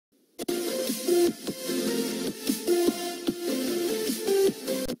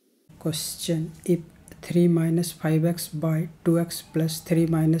Question: if 3 minus 5x by 2x plus 3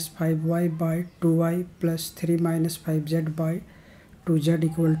 minus 5y by 2y plus 3 minus 5z by 2z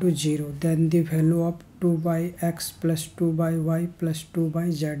equal to 0, then the value of 2 by x plus 2 by y plus 2 by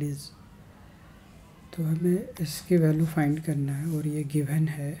z is। तो हमें इसकी value find करना है और ये given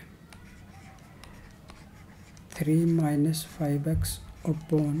है 3 minus 5x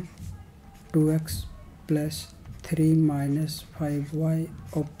upon 2x plus 3 minus 5y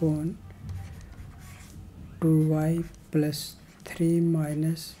upon 2y plus 3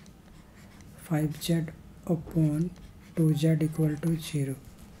 minus 5z upon 2z equal to 0।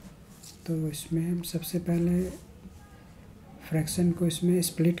 तो इसमें हम सबसे पहले फ्रैक्शन को इसमें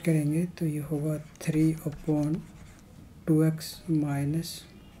स्प्लिट करेंगे, तो ये होगा 3 अपॉन 2x माइनस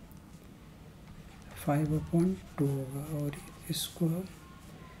 5 अपॉन 2 होगा, और इसको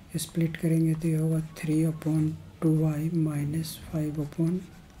स्प्लिट करेंगे तो ये होगा 3 अपॉन 2y माइनस 5 अपॉन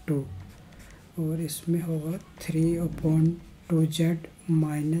 2, और इसमें होगा 3 upon 2z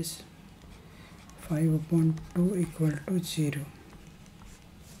minus 5 upon 2 equal to 0।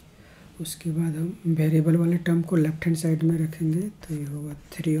 उसके बाद हम वेरिएबल वाले टर्म को लेफ्ट हैंड साइड में रखेंगे, तो ये होगा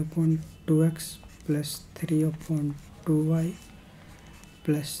 3 upon 2x plus 3 upon 2y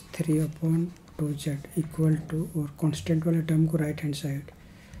plus 3 upon 2z equal to, और कांस्टेंट वाले टर्म को राइट हैंड साइड,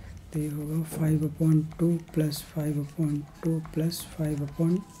 तो ये होगा 5 upon 2 plus 5 upon 2 plus 5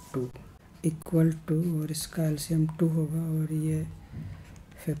 upon 2 equal to, और इसका एलसीएम 2 होगा और ये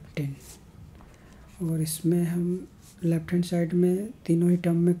 15। और इसमें हम लेफ्ट हैंड साइड में तीनों ही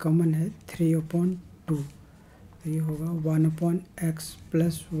टर्म में कॉमन है 3 अपॉन 2, तो ये होगा 1 upon x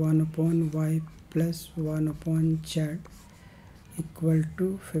plus 1 upon Y plus 1 upon Z equal to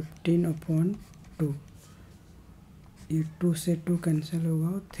 15 upon 2। ये 2 से 2 कैंसिल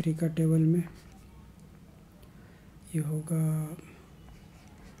होगा, 3 का टेबल में ये होगा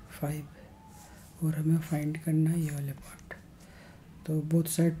 5, और हमें फाइंड करना है ये वाले पार्ट। तो बोथ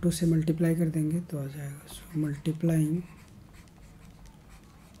साइड 2 से मल्टीप्लाई कर देंगे तो आ जाएगा। सो multiplying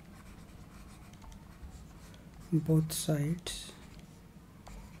both sides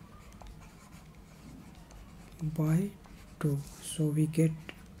by 2, so we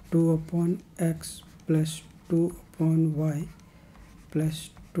get 2 upon x plus 2 upon Y plus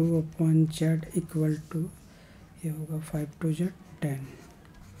 2 upon Z equal to, ये होगा 5 2 Z 10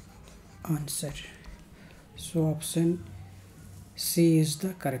 answer. So option C is the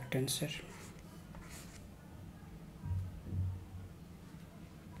correct answer.